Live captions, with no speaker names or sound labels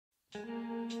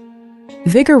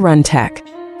Vigor Run Tech,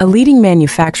 a leading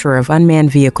manufacturer of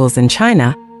unmanned vehicles in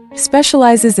China,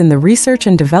 specializes in the research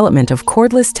and development of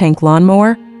cordless tank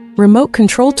lawnmower, remote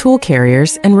control tool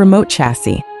carriers, and remote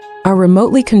chassis. Our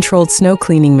remotely controlled snow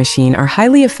cleaning machine are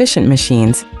highly efficient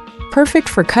machines, perfect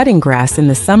for cutting grass in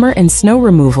the summer and snow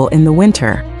removal in the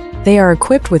winter. They are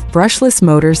equipped with brushless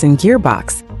motors and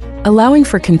gearbox, allowing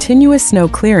for continuous snow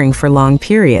clearing for long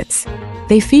periods.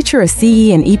 They feature a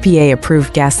CE and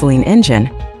EPA-approved gasoline engine,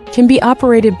 can be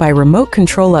operated by remote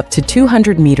control up to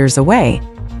 200 meters away,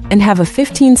 and have a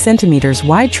 15 centimeters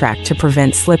wide track to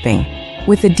prevent slipping.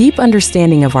 With a deep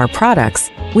understanding of our products,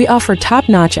 we offer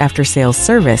top-notch after-sales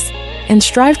service and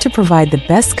strive to provide the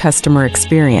best customer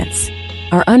experience.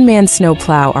 Our unmanned snow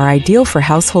plow are ideal for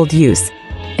household use,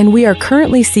 and we are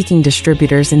currently seeking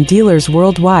distributors and dealers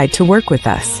worldwide to work with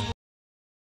us.